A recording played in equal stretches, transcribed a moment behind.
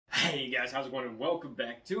Hey guys, how's it going? And welcome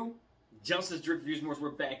back to Justice Drink Reviews. We're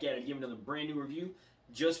back at it, giving another brand new review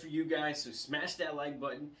just for you guys. So smash that like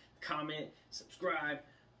button, comment, subscribe,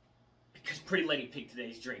 because Pretty Lady picked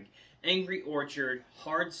today's drink. Angry Orchard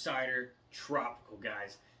Hard Cider Tropical,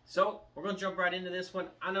 guys. So we're gonna jump right into this one.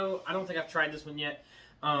 I don't think I've tried this one yet.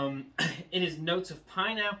 It is notes of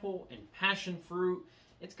pineapple and passion fruit.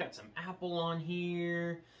 It's got some apple on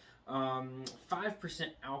here. 5%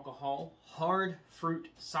 alcohol, hard fruit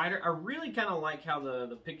cider. I really kind of like how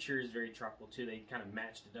the picture is very tropical too. They kind of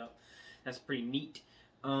matched it up. That's pretty neat.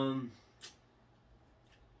 Bunch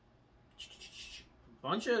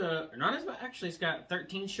of, not as much, actually it's got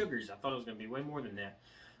 13 sugars. I thought it was going to be way more than that.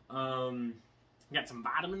 Got some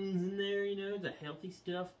vitamins in there, you know, the healthy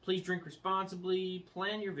stuff. Please drink responsibly.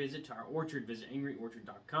 Plan your visit to our orchard. Visit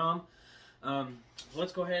angryorchard.com.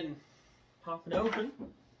 Let's go ahead and pop it open.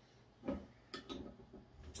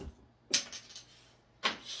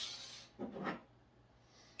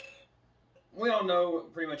 We all know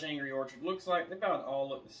what pretty much Angry Orchard looks like. They about all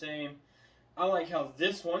look the same. I like how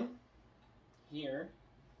this one here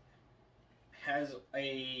has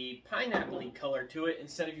a pineapple-y color to it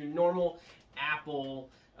instead of your normal apple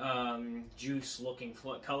juice looking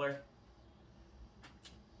color.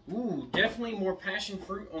 Ooh, definitely more passion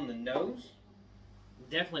fruit on the nose.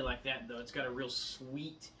 Definitely like that though. It's got a real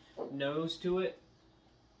sweet nose to it.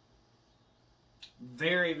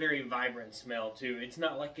 Very, very vibrant smell too. It's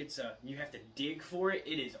not like it's you have to dig for it.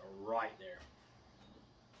 It is right there.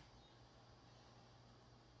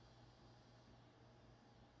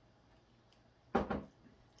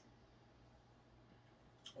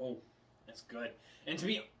 Oh, that's good. And to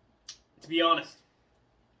be honest,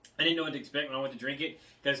 I didn't know what to expect when I went to drink it,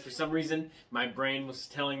 because for some reason my brain was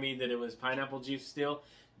telling me that it was pineapple juice still,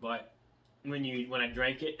 but when I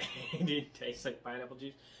drank it, it didn't taste like pineapple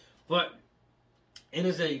juice. But it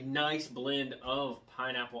is a nice blend of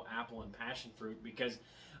pineapple, apple, and passion fruit, because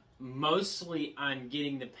mostly I'm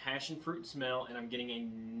getting the passion fruit smell and I'm getting a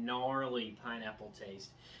gnarly pineapple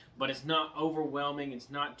taste. But it's not overwhelming. It's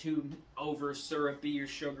not too over syrupy or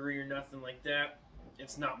sugary or nothing like that.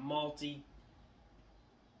 It's not malty.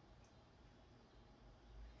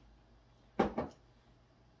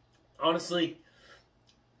 Honestly,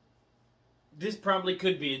 this probably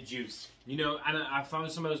could be a juice. You know, if I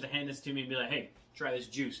was somebody was to hand this to me and be like, hey, try this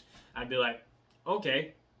juice, I'd be like,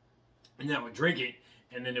 okay. And then I would drink it,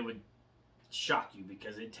 and then it would shock you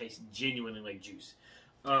because it tastes genuinely like juice.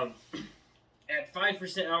 At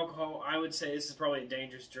 5% alcohol, I would say this is probably a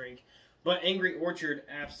dangerous drink. But Angry Orchard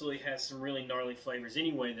absolutely has some really gnarly flavors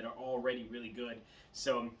anyway that are already really good.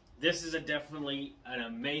 So this is definitely an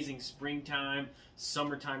amazing springtime,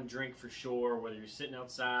 summertime drink for sure, whether you're sitting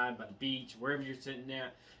outside, by the beach, wherever you're sitting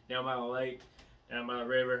at, down by the lake, down by the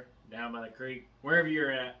river, down by the creek, wherever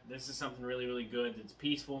you're at. This is something really, really good. It's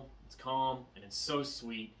peaceful, it's calm, and it's so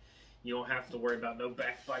sweet. You don't have to worry about no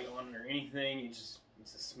backbite on it or anything. It's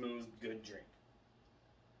a smooth, good drink.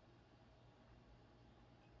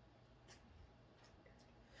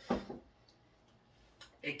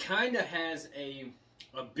 It kind of has a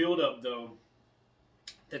build-up, though,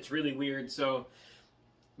 that's really weird. So,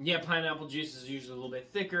 yeah, pineapple juice is usually a little bit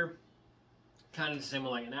thicker. Kind of the same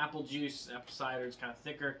with like an apple juice. Apple cider is kind of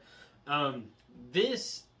thicker.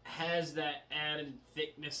 This has that added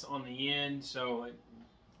thickness on the end, so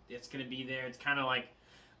it's going to be there. It's kind of like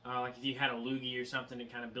if you had a loogie or something,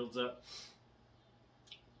 it kind of builds up.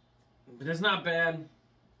 But it's not bad.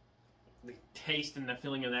 The taste and the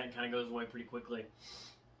feeling of that kind of goes away pretty quickly.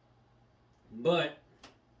 But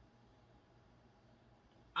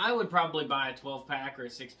I would probably buy a 12-pack or a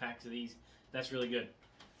 6-pack of these. That's really good.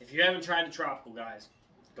 If you haven't tried the tropical, guys,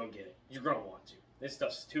 go get it. You're going to want to. This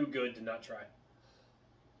stuff's too good to not try.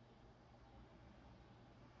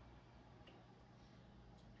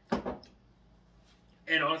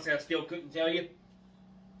 And honestly, I still couldn't tell you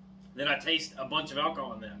that I taste a bunch of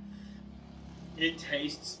alcohol in that. It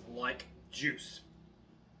tastes like juice.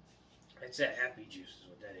 It's that happy juice is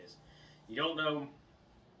what that is. You don't know.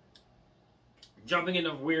 Jumping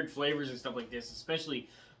into weird flavors and stuff like this, especially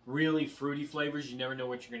really fruity flavors, you never know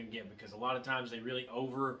what you're going to get, because a lot of times they really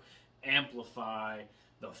over amplify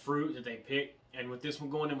the fruit that they pick. And with this one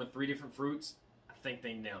going in with 3 different fruits, I think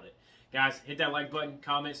they nailed it. Guys, hit that like button,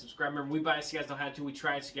 comment, subscribe. Remember, we buy it so you guys don't have to. We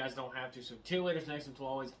try it so you guys don't have to. So till later, next time, till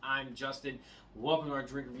always, I'm Justin. Welcome to our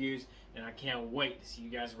drink reviews, and I can't wait to see you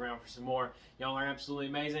guys around for some more. Y'all are absolutely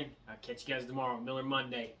amazing. I'll catch you guys tomorrow on Miller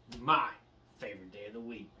Monday, my favorite day of the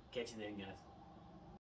week. Catch you then, guys.